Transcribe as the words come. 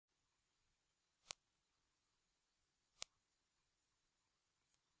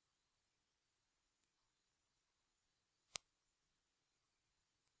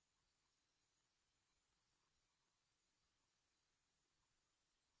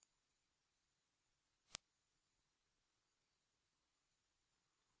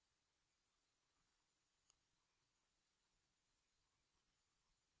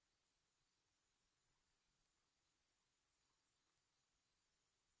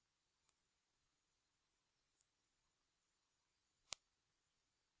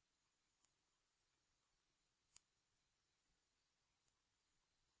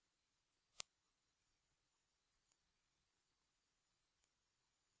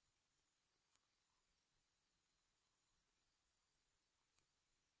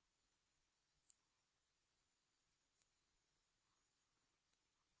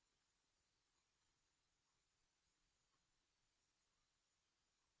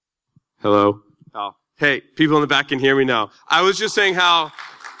Hello? Oh. Hey, people in the back can hear me now. I was just saying how...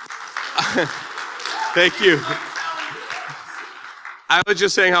 Thank you. I was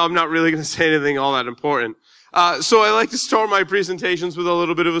just saying how I'm not really going to say anything all that important. So I like to start my presentations with a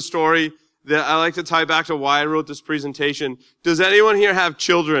little bit of a story that I like to tie back to why I wrote this presentation. Does anyone here have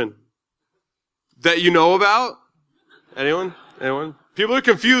children that you know about? Anyone? Anyone? People are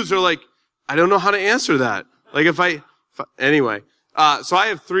confused. They're like, I don't know how to answer that. Like anyway. So I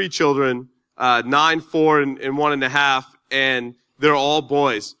have 3 children, 9, 4, and 1.5, and they're all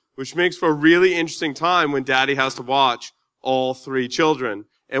boys, which makes for a really interesting time when daddy has to watch all 3 children.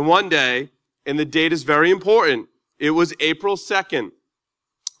 And one day, and the date is very important, it was April 2nd.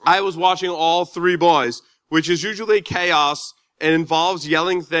 I was watching all 3 boys, which is usually chaos and involves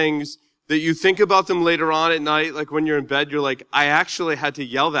yelling things that you think about them later on at night, like when you're in bed, you're like, I actually had to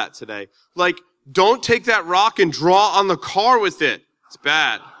yell that today. Like, don't take that rock and draw on the car with it. It's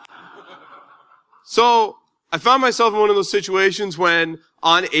bad. So, I found myself in one of those situations when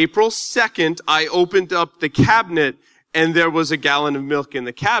on April 2nd, I opened up the cabinet and there was a gallon of milk in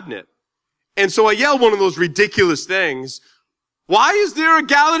the cabinet. And so I yelled one of those ridiculous things. Why is there a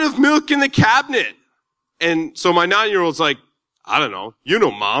gallon of milk in the cabinet? And so my 9-year-old's like, I don't know. You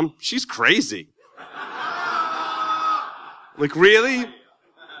know, Mom. She's crazy. Like, really?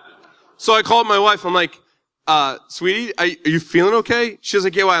 So I called my wife. I'm like, sweetie, are you feeling okay? She's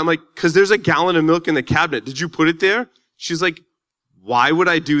like, yeah, why? I'm like, 'cause there's a gallon of milk in the cabinet. Did you put it there? She's like, why would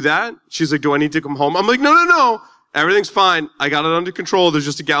I do that? She's like, do I need to come home? I'm like, no. Everything's fine. I got it under control. There's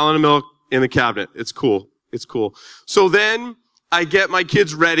just a gallon of milk in the cabinet. It's cool. It's cool. So then I get my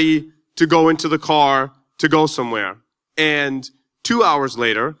kids ready to go into the car to go somewhere. And 2 hours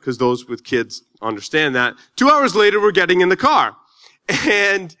later, because those with kids understand that, 2 hours later, we're getting in the car.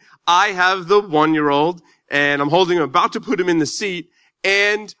 And I have the 1-year-old, and I'm holding him, about to put him in the seat,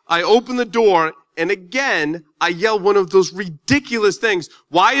 and I open the door, and again, I yell one of those ridiculous things.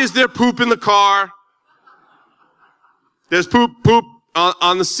 Why is there poop in the car? There's poop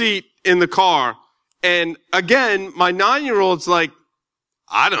on the seat in the car. And again, my 9-year-old's like,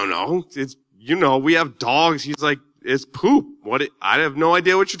 I don't know. It's, we have dogs. He's like, it's poop. I have no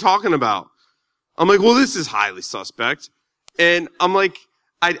idea what you're talking about. I'm like, well, this is highly suspect. And I'm like,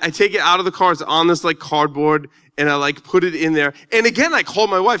 I take it out of the car. It's on this like cardboard, and I put it in there. And again, I call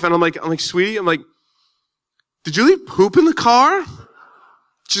my wife, and I'm like, sweetie, did you leave poop in the car?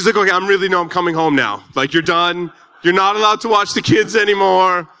 She's like, okay, I'm coming home now. Like, you're done. You're not allowed to watch the kids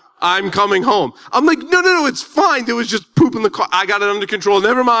anymore. I'm coming home. I'm like, no, it's fine. There was just poop in the car. I got it under control.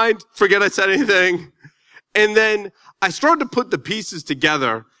 Never mind. Forget I said anything. And then I started to put the pieces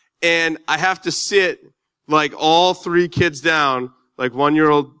together, and I have to sit all 3 kids down,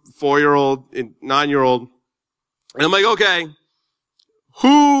 1-year-old, 4-year-old, and 9-year-old. And I'm like, okay,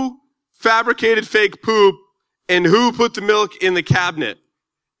 who fabricated fake poop and who put the milk in the cabinet?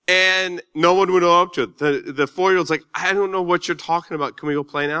 And no one would know up to it. The 4-year-old's like, I don't know what you're talking about. Can we go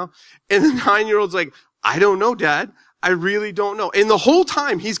play now? And the 9-year-old's like, I don't know, Dad. I really don't know. And the whole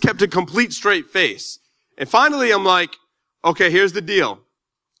time he's kept a complete straight face. And finally I'm like, okay, here's the deal.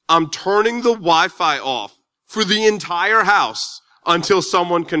 I'm turning the Wi-Fi off for the entire house until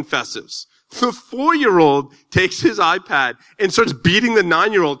someone confesses. The 4-year-old takes his iPad and starts beating the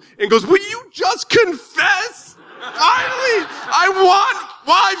 9-year-old and goes, will you just confess? Finally, I want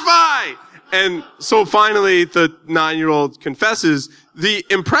Wi-Fi. And so finally the 9-year-old confesses. The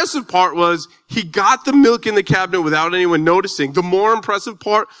impressive part was he got the milk in the cabinet without anyone noticing. The more impressive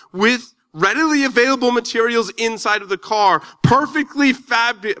part, with readily available materials inside of the car, perfectly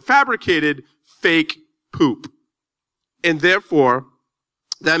fabricated fake poop. And therefore,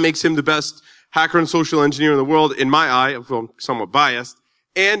 that makes him the best hacker and social engineer in the world, in my eye. I'm somewhat biased.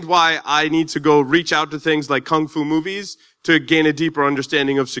 And why I need to go reach out to things like kung fu movies to gain a deeper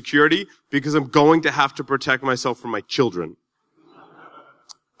understanding of security, because I'm going to have to protect myself from my children.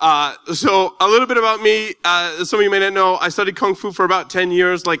 So a little bit about me. Some of you may not know, I studied kung fu for about 10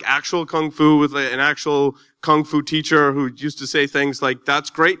 years, actual kung fu with an actual kung fu teacher who used to say things like, that's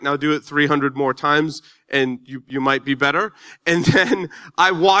great, now do it 300 more times and you might be better. And then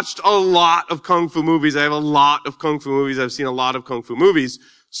I watched a lot of kung fu movies. I have a lot of kung fu movies. I've seen a lot of kung fu movies.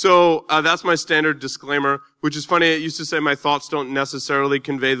 So, that's my standard disclaimer, which is funny. It used to say my thoughts don't necessarily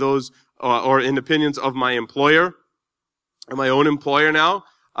convey those, or in opinions of my employer. I'm my own employer now.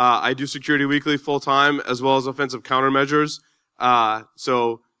 I do Security Weekly full time as well as offensive countermeasures.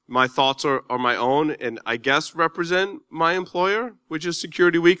 So my thoughts are my own and I guess represent my employer, which is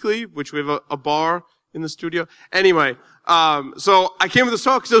Security Weekly, which we have a bar in the studio. Anyway, so I came to this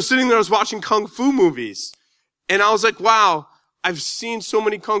talk because I was sitting there, I was watching kung fu movies. And I was like, wow, I've seen so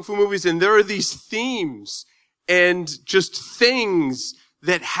many Kung Fu movies, and there are these themes and just things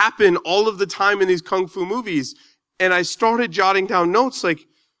that happen all of the time in these Kung Fu movies. And I started jotting down notes like,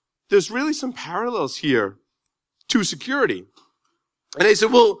 there's really some parallels here to security. And I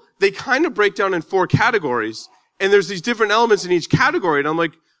said, well, they kind of break down in 4 categories, and there's these different elements in each category. And I'm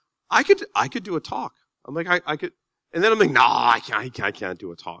like, I could do a talk. I'm like, I could. And then I'm like, no, I can't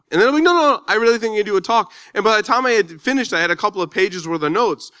do a talk. And then I'm like, no, I really think I can do a talk. And by the time I had finished, I had a couple of pages worth of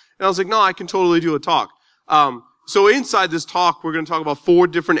notes. And I was like, no, I can totally do a talk. So inside this talk, we're going to talk about 4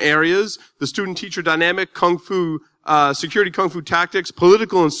 different areas: the student-teacher dynamic, Kung Fu, security Kung Fu tactics,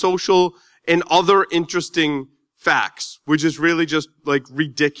 political and social, and other interesting facts, which is really just like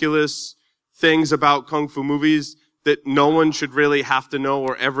ridiculous things about Kung Fu movies that no one should really have to know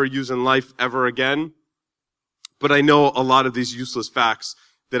or ever use in life ever again. But I know a lot of these useless facts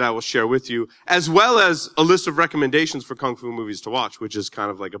that I will share with you, as well as a list of recommendations for Kung Fu movies to watch, which is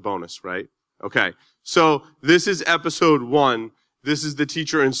kind of like a bonus, right? Okay. So this is episode 1. This is the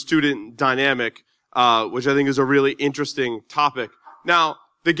teacher and student dynamic, which I think is a really interesting topic. Now,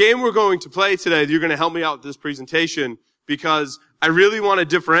 the game we're going to play today, you're going to help me out with this presentation, because I really want to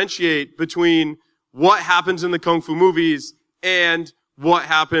differentiate between what happens in the Kung Fu movies and what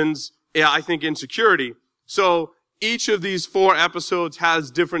happens, I think, in security. So each of these 4 episodes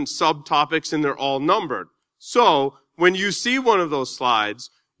has different subtopics, and they're all numbered. So when you see one of those slides,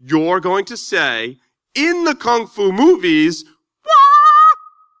 you're going to say, in the Kung Fu movies, Wah!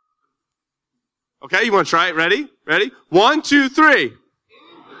 Okay, you want to try it? Ready? Ready? 1, 2, 3. In the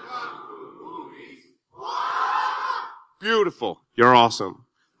Kung Fu movies, Wah! Beautiful. You're awesome.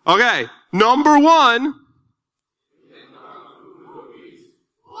 Okay, number 1.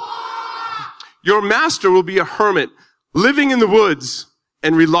 Your master will be a hermit, living in the woods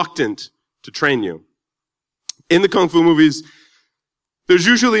and reluctant to train you. In the Kung Fu movies, there's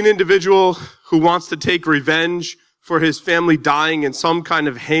usually an individual who wants to take revenge for his family dying in some kind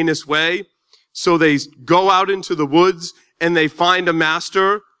of heinous way. So they go out into the woods and they find a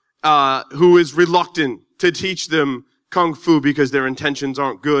master who is reluctant to teach them Kung Fu because their intentions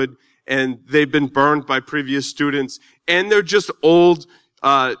aren't good and they've been burned by previous students. And they're just old,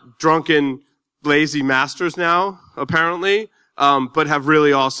 drunken, lazy masters now, apparently, but have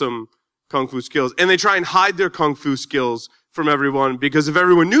really awesome Kung Fu skills. And they try and hide their Kung Fu skills from everyone, because if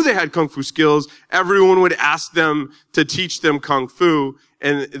everyone knew they had Kung Fu skills, everyone would ask them to teach them Kung Fu,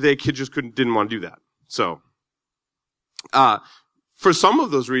 and they just didn't want to do that. So, for some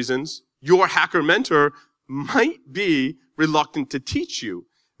of those reasons, your hacker mentor might be reluctant to teach you.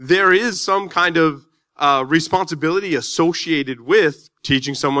 There is some kind of responsibility associated with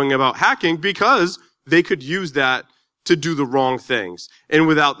teaching someone about hacking, because they could use that to do the wrong things and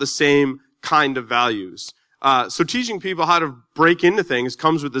without the same kind of values. So teaching people how to break into things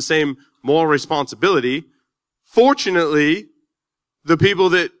comes with the same moral responsibility. Fortunately, the people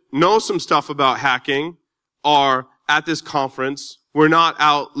that know some stuff about hacking are at this conference. We're not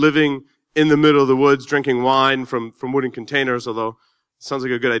out living in the middle of the woods drinking wine from wooden containers, although it sounds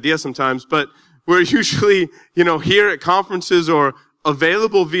like a good idea sometimes. But we're usually, here at conferences or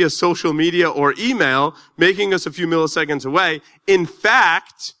available via social media or email, making us a few milliseconds away. In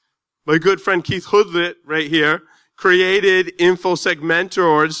fact, my good friend Keith Hoodlet right here created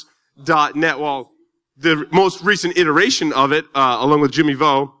InfosecMentors.net. Well, the most recent iteration of it, along with Jimmy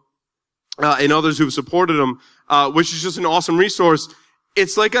Vo, and others who've supported him, which is just an awesome resource.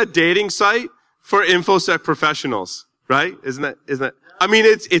 It's like a dating site for InfoSec professionals, right? Isn't that? I mean,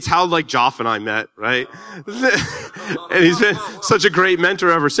 it's how like Joff and I met, right? And he's been such a great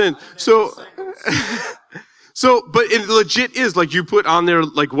mentor ever since. So, but it legit is like you put on there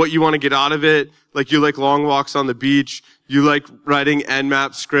like what you want to get out of it. Like you like long walks on the beach, you like writing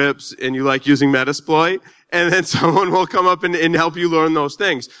Nmap scripts, and you like using Metasploit. And then someone will come up and help you learn those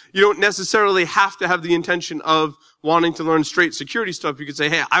things. You don't necessarily have to have the intention of wanting to learn straight security stuff. You could say,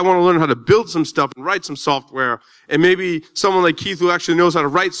 hey, I want to learn how to build some stuff and write some software. And maybe someone like Keith who actually knows how to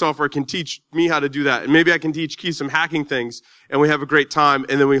write software can teach me how to do that. And maybe I can teach Keith some hacking things, and we have a great time,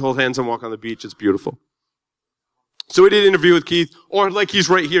 and then we hold hands and walk on the beach. It's beautiful. So we did an interview with Keith, or like he's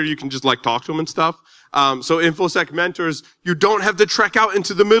right here, you can just like talk to him and stuff. So InfoSec Mentors, you don't have to trek out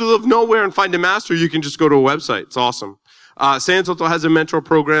into the middle of nowhere and find a master. You can just go to a website. It's awesome. San Soto has a mentor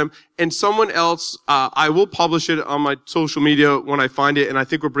program, and someone else, I will publish it on my social media when I find it, and I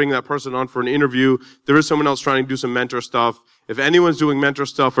think we're bringing that person on for an interview. There is someone else trying to do some mentor stuff. If anyone's doing mentor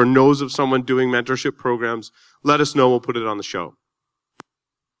stuff or knows of someone doing mentorship programs, let us know. We'll put it on the show.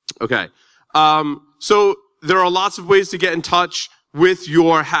 Okay. So there are lots of ways to get in touch with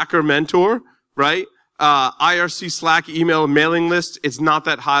your hacker mentor, right? IRC, Slack, email, mailing lists. It's not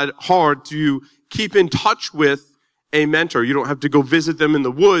that hard to keep in touch with a mentor. You don't have to go visit them in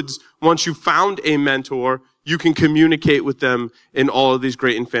the woods. Once you found a mentor, you can communicate with them in all of these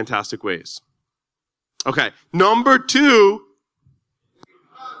great and fantastic ways. Okay. Number 2.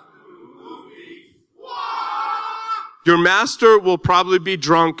 Your master will probably be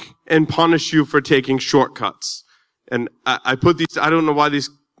drunk and punish you for taking shortcuts. And I put these, I don't know why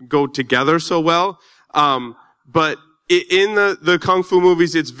these go together so well. But in the Kung Fu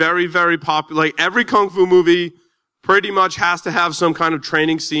movies, it's very, very popular. Like every Kung Fu movie pretty much has to have some kind of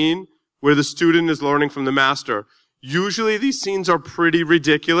training scene where the student is learning from the master. Usually these scenes are pretty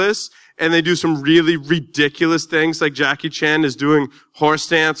ridiculous, and they do some really ridiculous things, like Jackie Chan is doing horse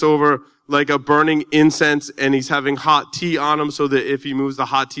stance over like a burning incense, and he's having hot tea on him so that if he moves, the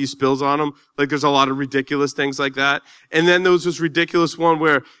hot tea spills on him. Like there's a lot of ridiculous things like that. And then there was this ridiculous one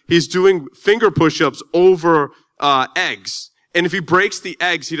where he's doing finger push-ups over eggs. And if he breaks the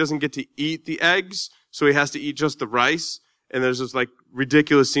eggs, he doesn't get to eat the eggs, so he has to eat just the rice. And there's this like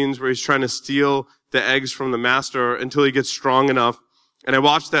ridiculous scenes where he's trying to steal the eggs from the master until he gets strong enough. And I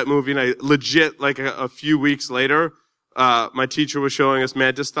watched that movie, and I legit, like a few weeks later, my teacher was showing us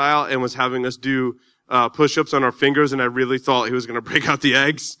Mantis style and was having us do push-ups on our fingers, and I really thought he was going to break out the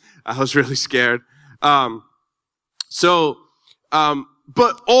eggs. I was really scared. So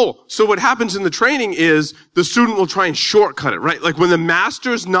what happens in the training is the student will try and shortcut it, right? Like when the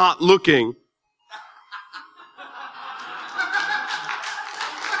master's not looking,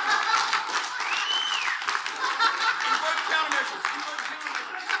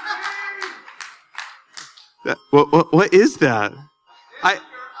 what is that? I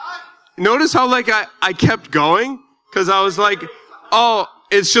notice how like I kept going because I was like, oh,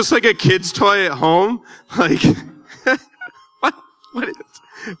 it's just like a kid's toy at home. Like, what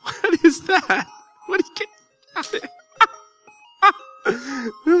is that? What is it?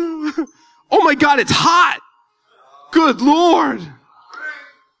 Oh my God, it's hot. Good Lord.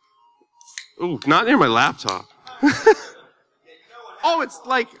 Ooh, not near my laptop. Oh, it's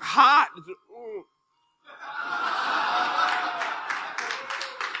like hot.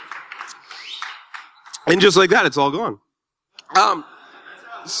 And just like that, it's all gone.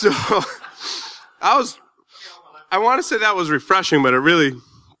 So I want to say that was refreshing, but it really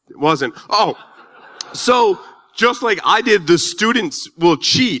wasn't. Oh, so just like I did, the students will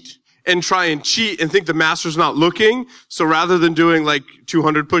cheat and try and cheat and think the master's not looking. So rather than doing like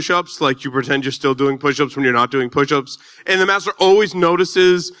 200 push-ups, like you pretend you're still doing push-ups when you're not doing push-ups. And the master always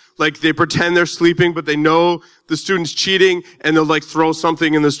notices, like they pretend they're sleeping, but they know the student's cheating, and they'll like throw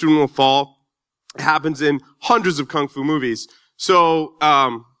something and the student will fall. It happens in hundreds of Kung Fu movies. So,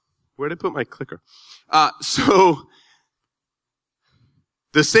 where did I put my clicker? So,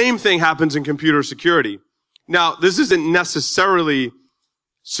 the same thing happens in computer security. Now, this isn't necessarily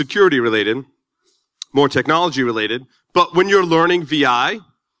security related, more technology related, but when you're learning VI,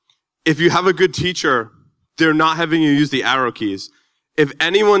 if you have a good teacher, they're not having you use the arrow keys. Does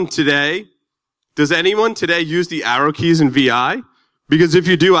anyone today use the arrow keys in VI? Because if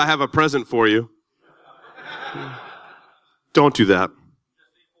you do, I have a present for you. Don't do that.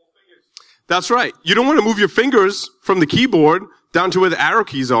 That's right. You don't want to move your fingers from the keyboard down to where the arrow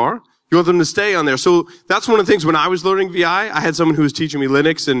keys are. You want them to stay on there. So that's one of the things when I was learning VI, I had someone who was teaching me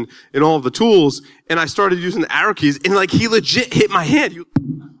Linux and all of the tools, and I started using the arrow keys, and like he legit hit my hand.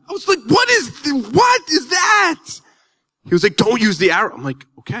 I was like, what is that? He was like, don't use the arrow. I'm like,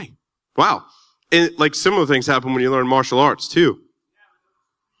 okay. Wow. And like similar things happen when you learn martial arts too.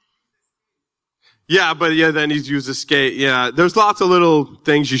 Yeah, but yeah, then he's used escape. Yeah, there's lots of little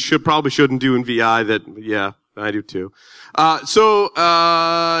things you probably shouldn't do in VI that, yeah, I do too.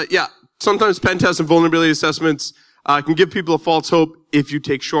 Yeah, sometimes pen tests and vulnerability assessments can give people a false hope if you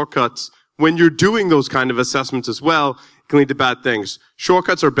take shortcuts. When you're doing those kind of assessments as well, it can lead to bad things.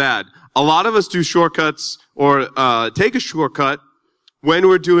 Shortcuts are bad. A lot of us do shortcuts or take a shortcut when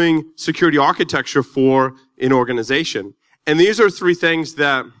we're doing security architecture for an organization. And these are 3 things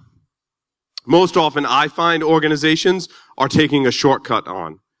that most often I find organizations are taking a shortcut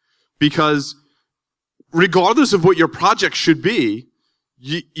on. Because regardless of what your project should be,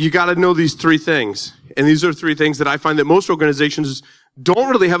 you gotta know these 3 things. And these are 3 things that I find that most organizations don't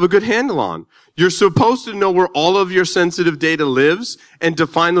really have a good handle on. You're supposed to know where all of your sensitive data lives and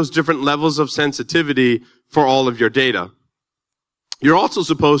define those different levels of sensitivity for all of your data. You're also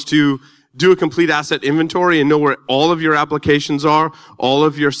supposed to do a complete asset inventory and know where all of your applications are, all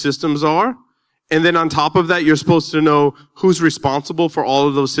of your systems are. And then on top of that, you're supposed to know who's responsible for all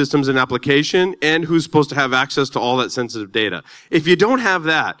of those systems and application and who's supposed to have access to all that sensitive data. If you don't have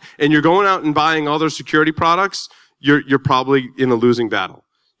that and you're going out and buying other security products, you're probably in a losing battle.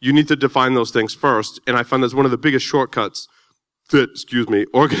 You need to define those things first. And I find that's one of the biggest shortcuts that,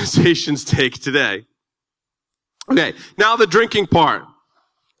 organizations take today. Okay. Now the drinking part.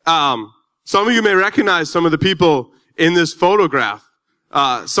 Some of you may recognize some of the people in this photograph.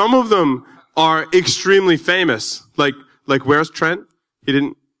 Some of them are extremely famous. Like where's Trent?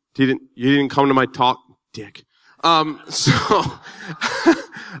 You didn't come to my talk, dick.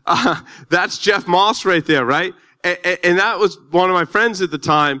 That's Jeff Moss right there, right? And that was one of my friends at the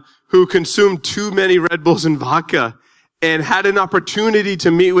time who consumed too many Red Bulls and vodka and had an opportunity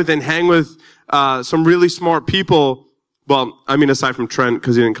to meet with and hang with, some really smart people. Well, I mean, aside from Trent,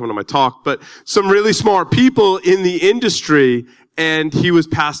 because he didn't come to my talk, but some really smart people in the industry, and he was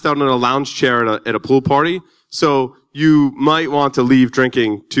passed out in a lounge chair at a pool party. So you might want to leave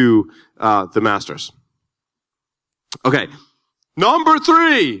drinking to the masters. Okay. Number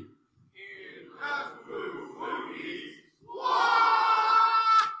 3.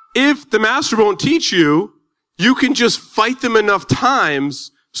 If the master won't teach you, you can just fight them enough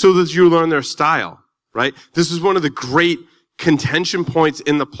times so that you learn their style. Right? This is one of the great contention points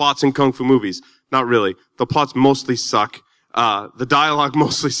in the plots in Kung Fu movies. Not really. The plots mostly suck. The dialogue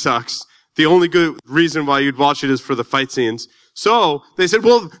mostly sucks. The only good reason why you'd watch it is for the fight scenes. So they said,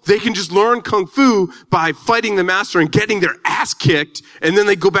 well, they can just learn Kung Fu by fighting the master and getting their ass kicked. And then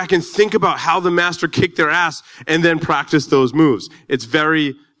they go back and think about how the master kicked their ass and then practice those moves. It's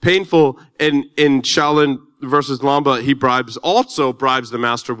very painful. And in Shaolin versus Lamba, he also bribes the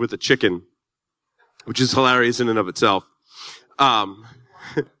master with a chicken, which is hilarious in and of itself. To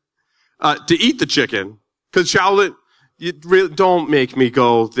eat the chicken, because Shaolin, don't make me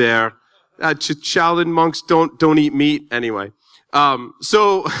go there. Shaolin monks don't eat meat anyway.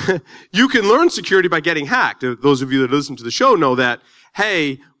 So you can learn security by getting hacked. Those of you that listen to the show know that,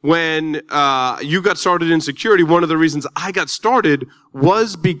 hey, when you got started in security, one of the reasons I got started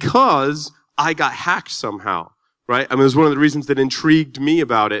was because I got hacked somehow. Right? I mean, it was one of the reasons that intrigued me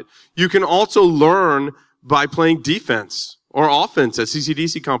about it. You can also learn by playing defense or offense at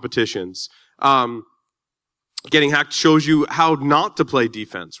CCDC competitions. Getting hacked shows you how not to play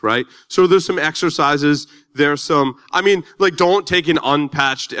defense, right? So there's some exercises. Don't take an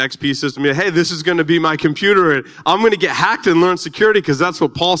unpatched XP system. Hey, this is going to be my computer and I'm going to get hacked and learn security because that's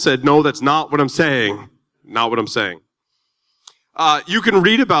what Paul said. No, that's not what I'm saying. Not what I'm saying. You can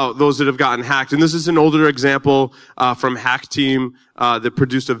read about those that have gotten hacked, and this is an older example from Hack Team that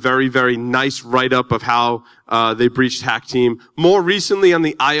produced a very, very nice write-up of how they breached Hack Team. More recently, on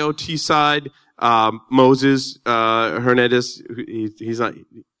the IoT side, Moses Hernandez, he's not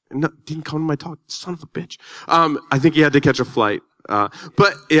didn't come to my talk, son of a bitch. I think he had to catch a flight.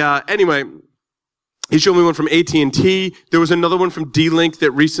 Anyway. He showed me one from AT&T. There was another one from D-Link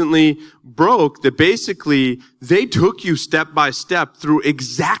that recently broke that basically they took you step by step through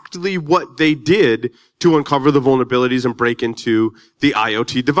exactly what they did to uncover the vulnerabilities and break into the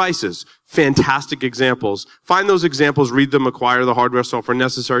IoT devices. Fantastic examples. Find those examples, read them, acquire the hardware software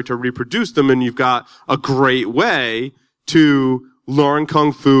necessary to reproduce them, and you've got a great way to learn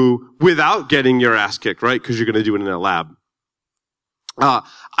Kung Fu without getting your ass kicked, right? Because you're going to do it in a lab.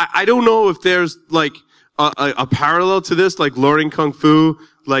 I don't know if there's like a parallel to this, like learning Kung Fu,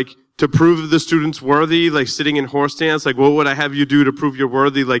 like to prove the student's worthy, like sitting in horse stance, like what would I have you do to prove you're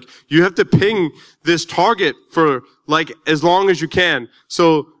worthy? Like you have to ping this target for like as long as you can.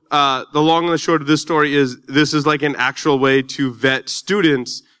 So, the long and the short of this story is this is like an actual way to vet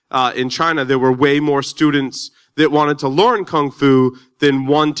students, in China. There were way more students that wanted to learn Kung Fu than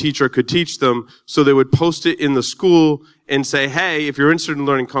one teacher could teach them. So they would post it in the school and say, hey, if you're interested in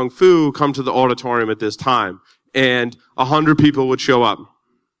learning Kung Fu, come to the auditorium at this time. And 100 people would show up.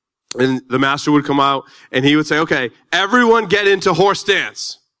 And the master would come out and he would say, okay, everyone get into horse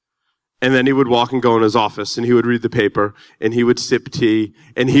stance. And then he would walk and go in his office and he would read the paper and he would sip tea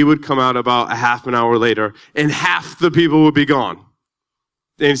and he would come out about a half an hour later and half the people would be gone.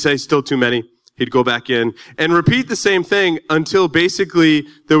 And he'd say, still too many. He'd go back in and repeat the same thing until basically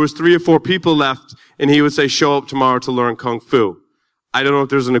there was 3 or 4 people left, and he would say, show up tomorrow to learn Kung Fu. I don't know if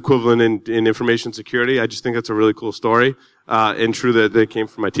there's an equivalent in information security. I just think that's a really cool story, and true that it came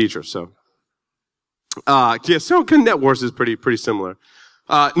from my teacher. So, so Net Wars is pretty similar.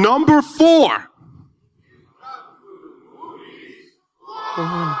 Number 4.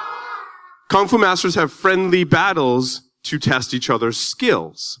 Kung Fu masters have friendly battles to test each other's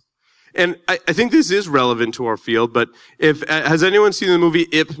skills. And I think this is relevant to our field, but has anyone seen the movie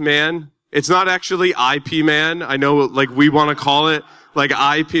Ip Man? It's not actually IP Man. I know, like, we want to call it, like,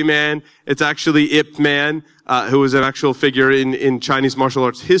 IP Man. It's actually Ip Man, who was an actual figure in Chinese martial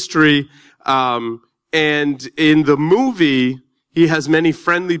arts history. And in the movie, he has many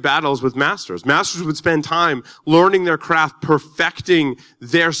friendly battles with masters. Masters would spend time learning their craft, perfecting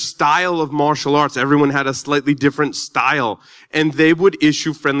their style of martial arts. Everyone had a slightly different style. And they would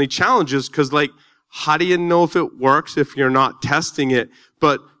issue friendly challenges because, like, how do you know if it works if you're not testing it?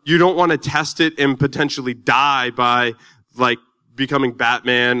 But you don't want to test it and potentially die by, like, becoming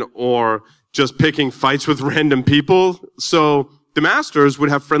Batman or just picking fights with random people. So the masters would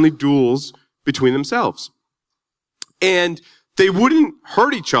have friendly duels between themselves. And they wouldn't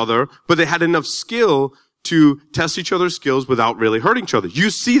hurt each other, but they had enough skill to test each other's skills without really hurting each other. You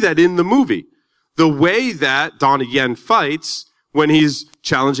see that in the movie. The way that Donnie Yen fights when he's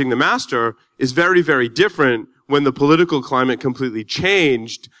challenging the master is very, very different when the political climate completely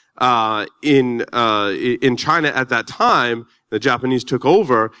changed in China at that time. The Japanese took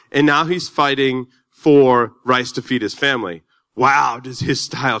over, and now he's fighting for rice to feed his family. Wow, does his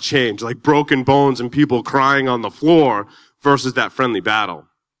style change? Like broken bones and people crying on the floor versus that friendly battle.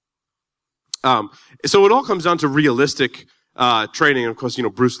 So it all comes down to realistic training. And of course,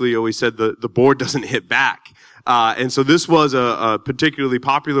 Bruce Lee always said the board doesn't hit back. And so this was a particularly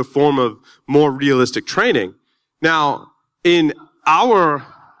popular form of more realistic training. Now, in our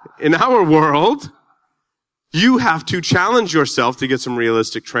world, you have to challenge yourself to get some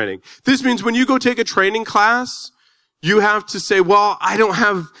realistic training. This means when you go take a training class, you have to say, well, I don't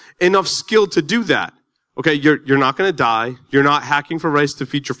have enough skill to do that. Okay, you're not going to die. You're not hacking for rice to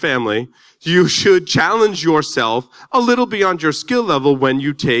feed your family. You should challenge yourself a little beyond your skill level when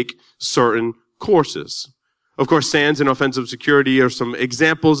you take certain courses. Of course, SANS and offensive security are some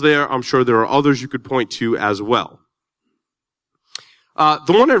examples there. I'm sure there are others you could point to as well.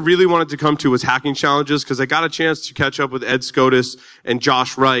 The one I really wanted to come to was hacking challenges because I got a chance to catch up with Ed Scotus and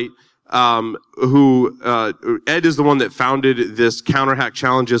Josh Wright, who Ed is the one that founded this counter hack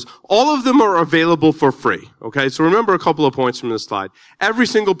challenges. All of them are available for free. Okay, so remember a couple of points from this slide. Every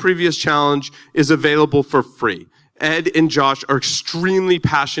single previous challenge is available for free. Ed and Josh are extremely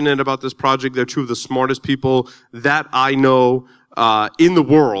passionate about this project. They're two of the smartest people that I know in the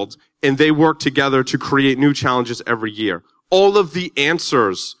world, and they work together to create new challenges every year. All of the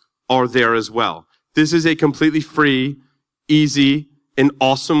answers are there as well. This is a completely free, easy, an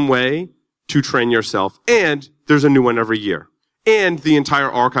awesome way to train yourself. And there's a new one every year. And the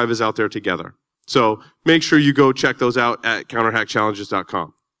entire archive is out there together. So make sure you go check those out at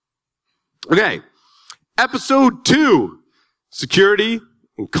counterhackchallenges.com. Okay. Episode 2, security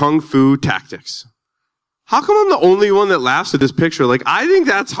and kung fu tactics. How come I'm the only one that laughs at this picture? Like, I think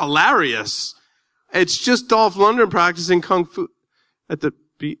that's hilarious. It's just Dolph Lundgren practicing kung fu at the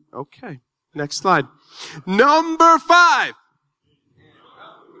beat. Okay. Next slide. Number 5.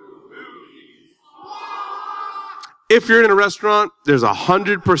 If you're in a restaurant, there's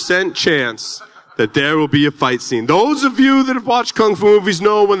 100% chance that there will be a fight scene. Those of you that have watched kung fu movies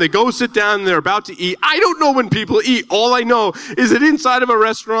know when they go sit down and they're about to eat. I don't know when people eat. All I know is that inside of a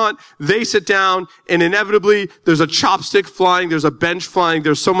restaurant, they sit down and inevitably there's a chopstick flying, there's a bench flying,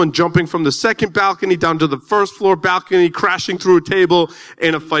 there's someone jumping from the second balcony down to the first floor balcony, crashing through a table,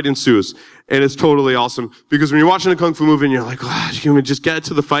 and a fight ensues. And it's totally awesome because when you're watching a kung fu movie and you're like, oh, can we just get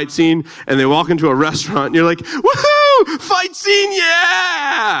to the fight scene? And they walk into a restaurant and you're like, woohoo! Fight scene,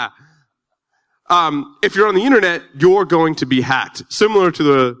 yeah! If you're on the internet, you're going to be hacked. Similar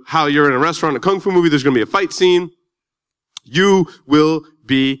to how you're in a restaurant, a kung fu movie, there's going to be a fight scene. You will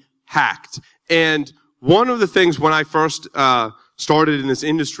be hacked. And one of the things when I first started in this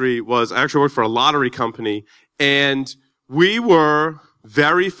industry was I actually worked for a lottery company, and we were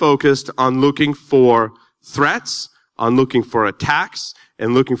very focused on looking for threats, on looking for attacks,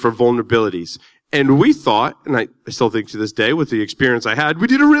 and looking for vulnerabilities. And we thought, and I still think to this day with the experience I had, we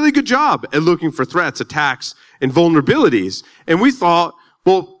did a really good job at looking for threats, attacks, and vulnerabilities. And we thought,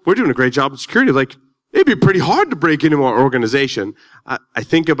 well, we're doing a great job of security. Like, it'd be pretty hard to break into our organization. I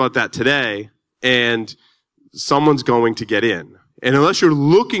think about that today, and someone's going to get in. And unless you're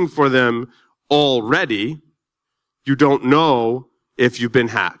looking for them already, you don't know if you've been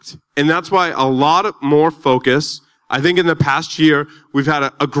hacked. And that's why a lot more focus, I think in the past year, we've had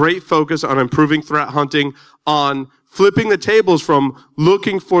a great focus on improving threat hunting, on flipping the tables from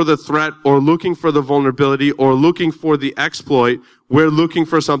looking for the threat or looking for the vulnerability or looking for the exploit. We're looking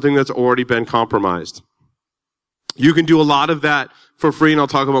for something that's already been compromised. You can do a lot of that for free, and I'll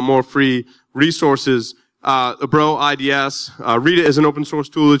talk about more free resources. Bro IDS, Rita is an open source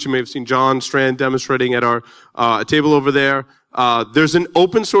tool that you may have seen John Strand demonstrating at our table over there. There's an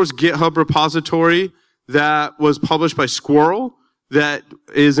open source GitHub repository that was published by Squirrel that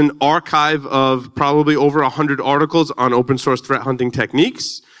is an archive of probably over 100 articles on open source threat hunting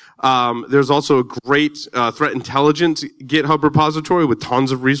techniques. There's also a great threat intelligence GitHub repository with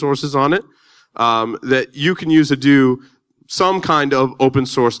tons of resources on it that you can use to do some kind of open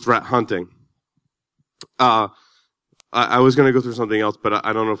source threat hunting. I was going to go through something else, but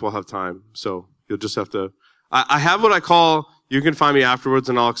I don't know if we'll have time. So you'll just have to. I have what I call. You can find me afterwards,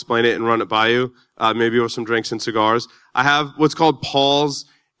 and I'll explain it and run it by you. Maybe with some drinks and cigars. I have what's called Paul's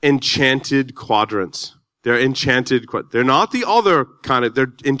enchanted quadrants. They're enchanted. They're not the other kind of.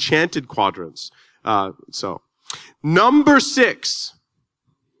 They're enchanted quadrants. So, number 6.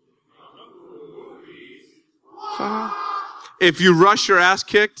 If you rush your ass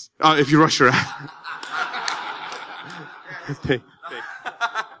kicked. If you rush your ass.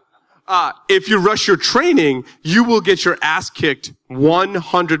 If you rush your training, you will get your ass kicked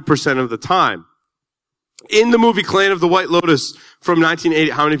 100% of the time. In the movie Clan of the White Lotus from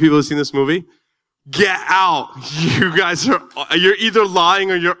 1980, how many people have seen this movie? Get out. You guys you're either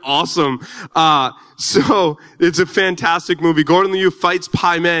lying or you're awesome. So it's a fantastic movie. Gordon Liu fights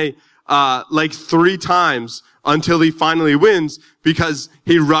Pai Mei, like 3 times until he finally wins because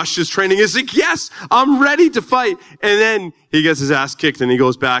he rushed his training. He's like, yes, I'm ready to fight. And then he gets his ass kicked and he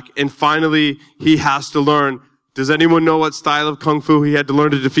goes back and finally he has to learn. Does anyone know what style of Kung Fu he had to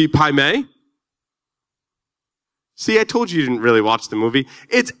learn to defeat Pai Mei? See, I told you didn't really watch the movie.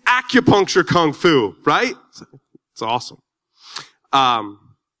 It's acupuncture Kung Fu, right? It's awesome.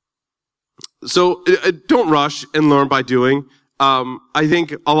 So don't rush and learn by doing. I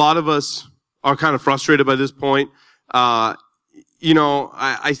think a lot of us are kind of frustrated by this point. I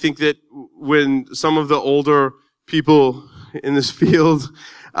think that when some of the older people in this field,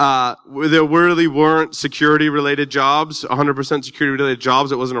 there really weren't security-related jobs, 100% security-related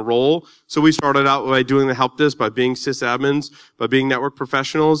jobs. It wasn't a role. So we started out by doing the help desk, by being sysadmins, by being network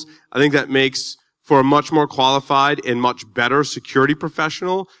professionals. I think that makes for a much more qualified and much better security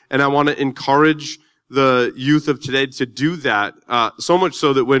professional. And I want to encourage the youth of today to do that, so much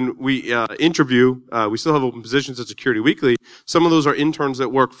so that when we interview, we still have open positions at Security Weekly. Some of those are interns that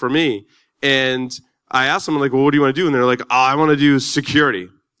work for me. And I asked them, like, well, what do you want to do? And they're like, I want to do security.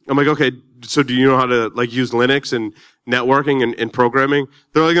 I'm like, okay, so do you know how to, like, use Linux and networking and programming?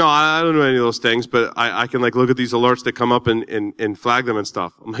 They're like, no, I don't know any of those things, but I can, like, look at these alerts that come up and flag them and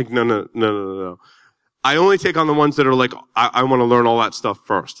stuff. I'm like, no. I only take on the ones that are like, I want to learn all that stuff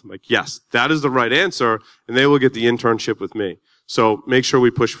first. I'm like, yes, that is the right answer, and they will get the internship with me. So make sure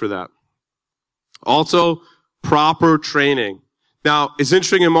we push for that. Also, proper training. Now, it's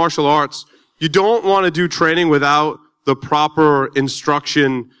interesting in martial arts, you don't want to do training without the proper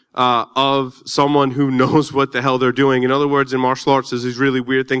instruction of someone who knows what the hell they're doing. In other words, in martial arts, there's these really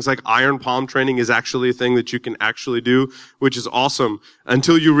weird things like iron palm training is actually a thing that you can actually do, which is awesome,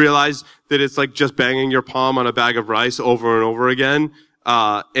 until you realize that it's like just banging your palm on a bag of rice over and over again.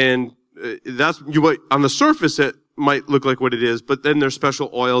 That's on the surface, it might look like what it is, but then there's special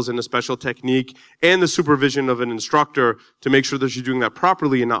oils and a special technique and the supervision of an instructor to make sure that you're doing that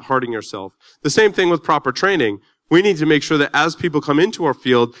properly and not hurting yourself. The same thing with proper training. We need to make sure that as people come into our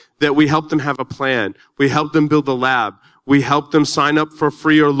field, that we help them have a plan. We help them build a lab. We help them sign up for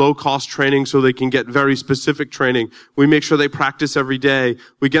free or low-cost training so they can get very specific training. We make sure they practice every day.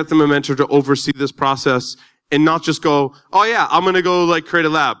 We get them a mentor to oversee this process and not just go, oh yeah, I'm going to go like create a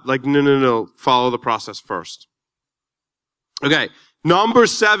lab. Like, no. Follow the process first. Okay. Number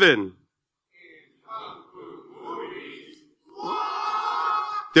 7.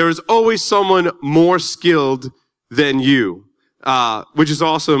 There is always someone more skilled than you, which is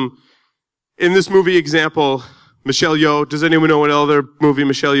awesome. In this movie example, Michelle Yeoh, does anyone know what other movie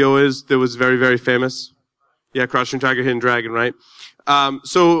Michelle Yeoh is that was very, very famous? Yeah, Crouching Tiger, Hidden Dragon, right?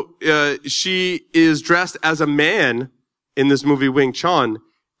 She is dressed as a man in this movie Wing Chun,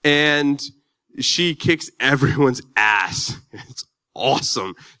 and she kicks everyone's ass. It's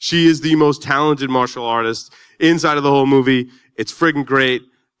awesome. She is the most talented martial artist inside of the whole movie. It's friggin' great.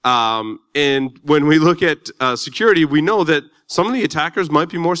 And when we look at security, we know that some of the attackers might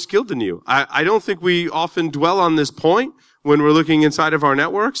be more skilled than you. I don't think we often dwell on this point when we're looking inside of our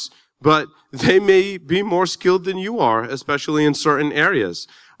networks, but they may be more skilled than you are, especially in certain areas.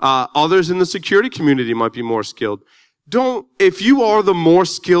 Others in the security community might be more skilled. If you are the more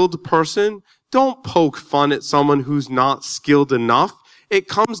skilled person, don't poke fun at someone who's not skilled enough. It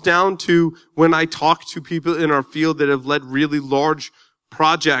comes down to when I talk to people in our field that have led really large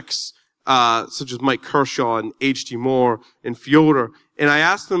projects, such as Mike Kershaw and H.D. Moore and Fyodor, and I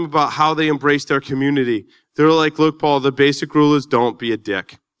asked them about how they embrace their community. They're like, look, Paul, the basic rule is don't be a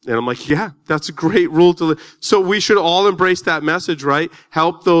dick. And I'm like, yeah, that's a great rule to live. So we should all embrace that message, right?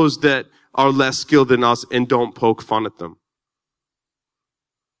 Help those that are less skilled than us and don't poke fun at them.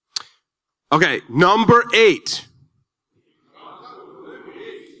 Okay, number 8.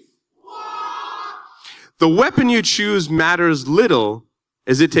 The weapon you choose matters little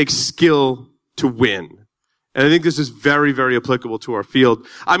as it takes skill to win. And I think this is very, very applicable to our field.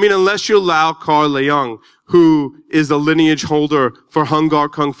 I mean, unless you're Lau Kar Leung, who is the lineage holder for Hung Gar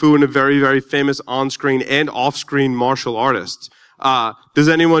Kung Fu and a very, very famous on-screen and off-screen martial artist. Does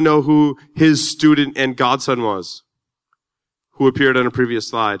anyone know who his student and godson was? Who appeared on a previous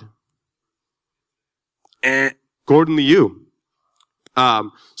slide? Gordon Liu.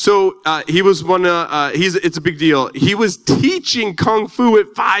 He was it's a big deal. He was teaching Kung Fu at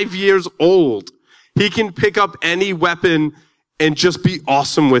 5 years old. He can pick up any weapon and just be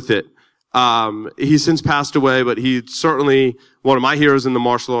awesome with it. He's since passed away, but he's certainly one of my heroes in the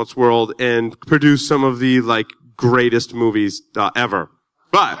martial arts world and produced some of the, greatest movies, ever.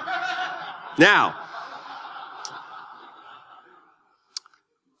 But, now,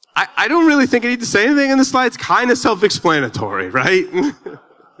 I don't really think I need to say anything in the slide. It's kind of self-explanatory, right?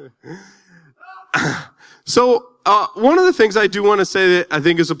 So, one of the things I do want to say that I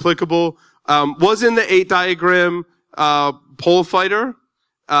think is applicable, was in the 8 diagram, pole fighter.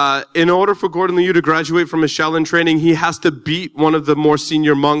 In order for Gordon Liu to graduate from his Shaolin training, he has to beat one of the more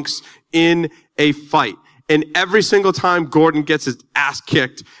senior monks in a fight. And every single time Gordon gets his ass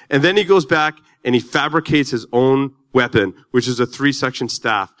kicked, and then he goes back and he fabricates his own weapon, which is a 3-section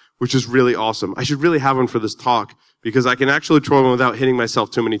staff, which is really awesome. I should really have one for this talk, because I can actually throw one without hitting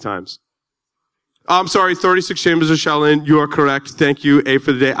myself too many times. I'm sorry, 36 Chambers of Shaolin. You are correct. Thank you, A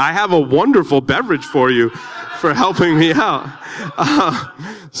for the day. I have a wonderful beverage for you for helping me out.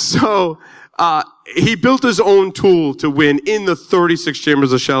 He built his own tool to win in the 36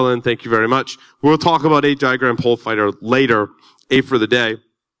 Chambers of Shaolin. Thank you very much. We'll talk about 8 diagram pole fighter later, A for the day.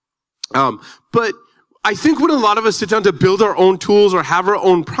 But I think when a lot of us sit down to build our own tools or have our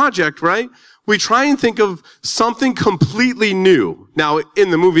own project, right? We try and think of something completely new. Now,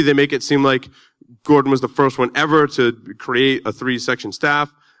 in the movie, they make it seem like Gordon was the first one ever to create a 3-section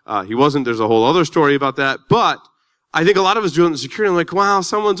staff. He wasn't. There's a whole other story about that. But I think a lot of us do it in security. I'm like, wow,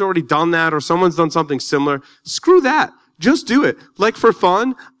 someone's already done that or someone's done something similar. Screw that. Just do it. Like for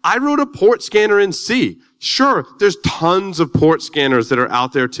fun, I wrote a port scanner in C. Sure, there's tons of port scanners that are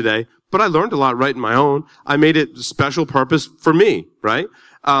out there today, but I learned a lot writing my own. I made it special purpose for me, right?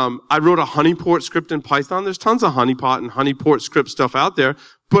 I wrote a honeyport script in Python. There's tons of honeypot and honeyport script stuff out there,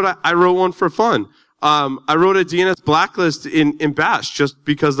 but I wrote one for fun. I wrote a DNS blacklist in Bash just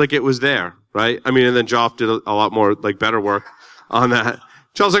because it was there, right? I mean, and then Joff did a lot more better work on that.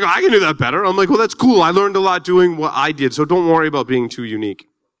 Joff's like, oh, I can do that better. I'm like, well, that's cool. I learned a lot doing what I did, so don't worry about being too unique.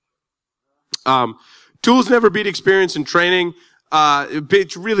 Tools never beat experience and training.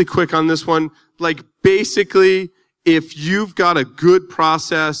 Really quick on this one. Basically, if you've got a good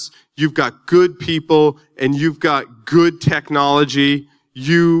process, you've got good people, and you've got good technology,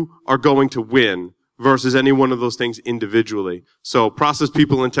 you are going to win versus any one of those things individually. So process,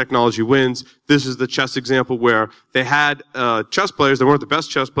 people, and technology wins. This is the chess example where they had chess players. They weren't the best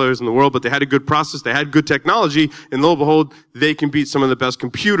chess players in the world, but they had a good process. They had good technology. And lo and behold, they can beat some of the best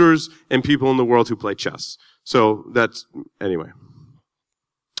computers and people in the world who play chess. So anyway.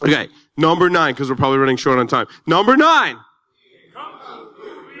 Okay, number 9, because we're probably running short on time. Number 9.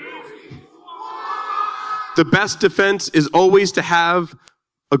 The best defense is always to have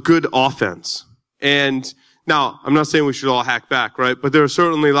a good offense. And now, I'm not saying we should all hack back, right? But there are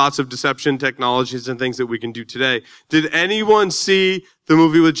certainly lots of deception technologies and things that we can do today. Did anyone see the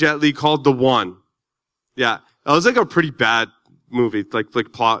movie with Jet Li called The One? Yeah, that was a pretty bad movie,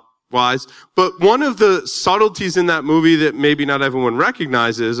 plot-wise. But one of the subtleties in that movie that maybe not everyone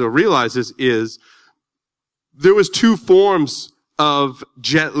recognizes or realizes is there was 2 forms of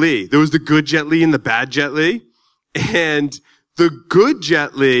Jet Li. There was the good Jet Li and the bad Jet Li. And the good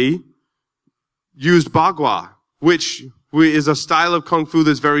Jet Li used Bagua, which is a style of Kung Fu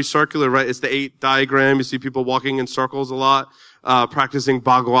that's very circular, right? It's the 8 diagram. You see people walking in circles a lot, practicing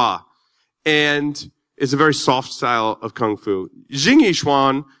Bagua. And it's a very soft style of Kung Fu. Jingyi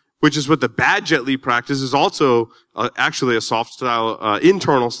Xuan, which is what the bad Jet Li practice, is also actually a soft style,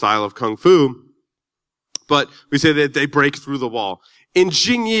 internal style of Kung Fu. But we say that they break through the wall. In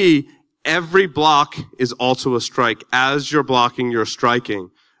Jingyi, every block is also a strike. As you're blocking, you're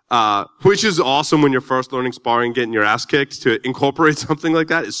striking. Which is awesome when you're first learning sparring, getting your ass kicked. To incorporate something like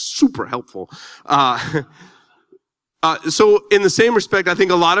that is super helpful. So in the same respect, I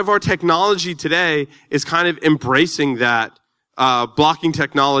think a lot of our technology today is kind of embracing that blocking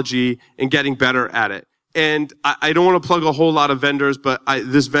technology and getting better at it. And I don't want to plug a whole lot of vendors, but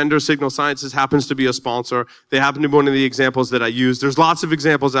this vendor, Signal Sciences, happens to be a sponsor. They happen to be one of the examples that I use. There's lots of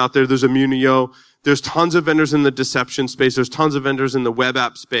examples out there. There's Immunio. There's tons of vendors in the deception space. There's tons of vendors in the web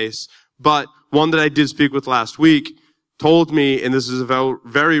app space. But one that I did speak with last week told me, and this is a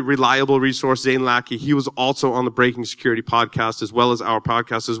very reliable resource, Zane Lackey, he was also on the Breaking Security podcast, as well as our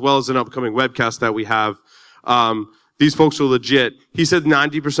podcast, as well as an upcoming webcast that we have. These folks are legit. He said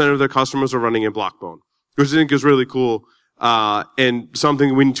 90% of their customers are running in Blockbone, which I think is really cool, and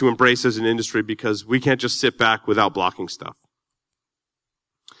something we need to embrace as an industry because we can't just sit back without blocking stuff.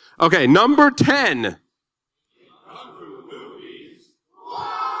 Okay, number 10.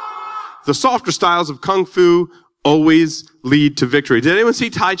 The softer styles of Kung Fu always lead to victory. Did anyone see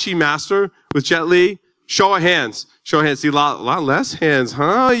Tai Chi Master with Jet Li? Show of hands. Show of hands. See, a lot less hands,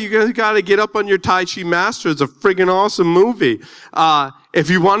 huh? You guys gotta get up on your Tai Chi Master. It's a friggin' awesome movie. If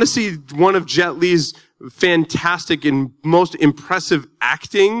you want to see one of Jet Li's fantastic and most impressive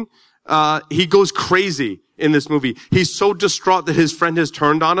acting, he goes crazy in this movie. He's so distraught that his friend has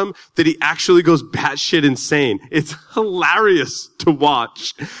turned on him that he actually goes batshit insane. It's hilarious to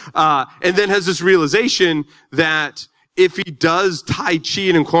watch. And then has this realization that if he does Tai Chi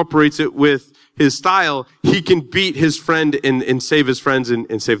and incorporates it with his style, he can beat his friend and save his friends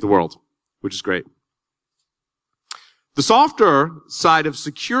and save the world, which is great. The softer side of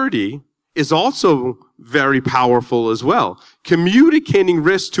security is also very powerful as well. Communicating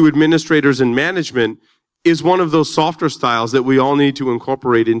risk to administrators and management is one of those softer styles that we all need to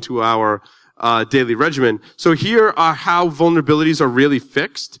incorporate into our daily regimen. So here are how vulnerabilities are really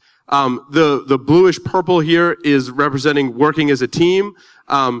fixed. The bluish purple here is representing working as a team.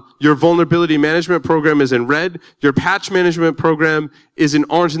 Your vulnerability management program is in red. Your patch management program is in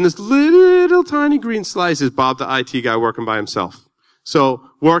orange. And this little tiny green slice is Bob, the IT guy, working by himself.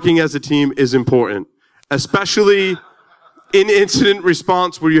 So working as a team is important, especially in incident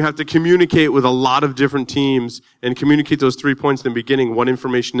response where you have to communicate with a lot of different teams and communicate those 3 points in the beginning. What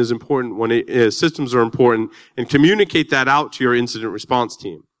information is important, when systems are important, and communicate that out to your incident response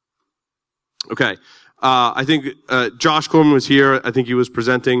team. Okay. I think Josh Corman was here. I think he was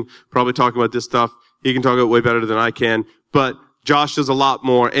presenting, probably talking about this stuff. He can talk about it way better than I can. But Josh does a lot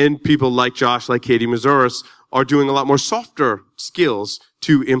more, and people like Josh, like Katie Mazurus, are doing a lot more softer skills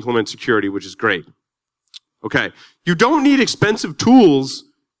to implement security, which is great. Okay. You don't need expensive tools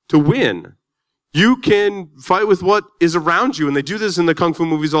to win. You can fight with what is around you, and they do this in the Kung Fu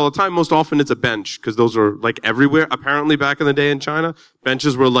movies all the time. Most often it's a bench, because those are like everywhere. Apparently back in the day in China,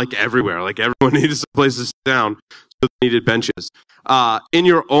 benches were like everywhere. Like everyone needed some place to sit down, so they needed benches. In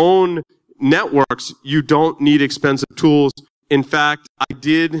your own networks, you don't need expensive tools. In fact, I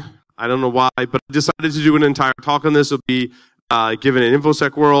don't know why, but I decided to do an entire talk on this. It'll be given in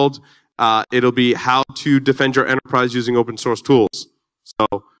InfoSec World. It'll be how to defend your enterprise using open source tools.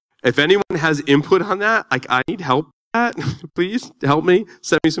 So if anyone has input on that, like I need help with that, please help me.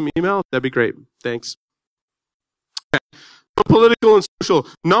 Send me some email. That'd be great. Thanks. Okay. Political and social.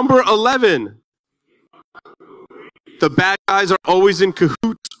 Number 11. The bad guys are always in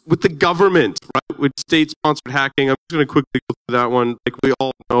cahoots with the government, right? With state-sponsored hacking. I'm just going to quickly go through that one. Like we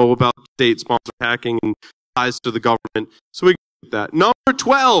all know about state-sponsored hacking and ties to the government. So we get that. Number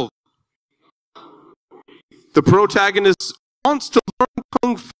 12. The protagonist wants to learn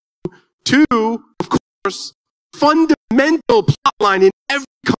Kung Fu to, of course, fundamental plotline in every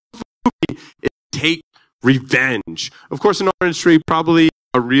Kung Fu movie is take revenge. Of course, in our industry, probably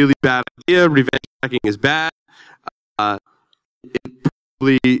a really bad idea. Revenge hacking is bad. It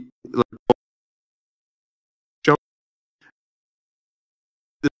probably like, jump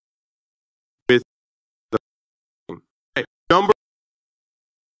with the okay. Number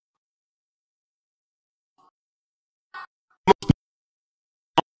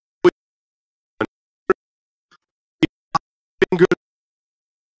good.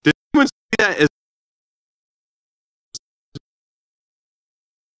 Did anyone see that as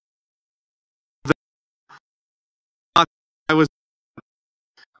I was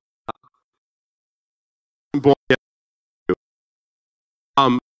born?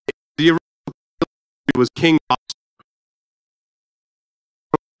 The original was King.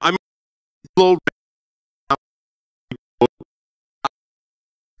 I mean, blow.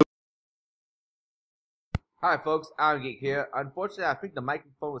 Hi folks, I'm Geek here. Unfortunately, I think the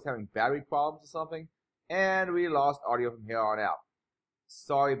microphone was having battery problems or something, and we lost audio from here on out.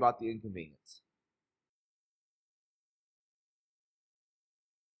 Sorry about the inconvenience.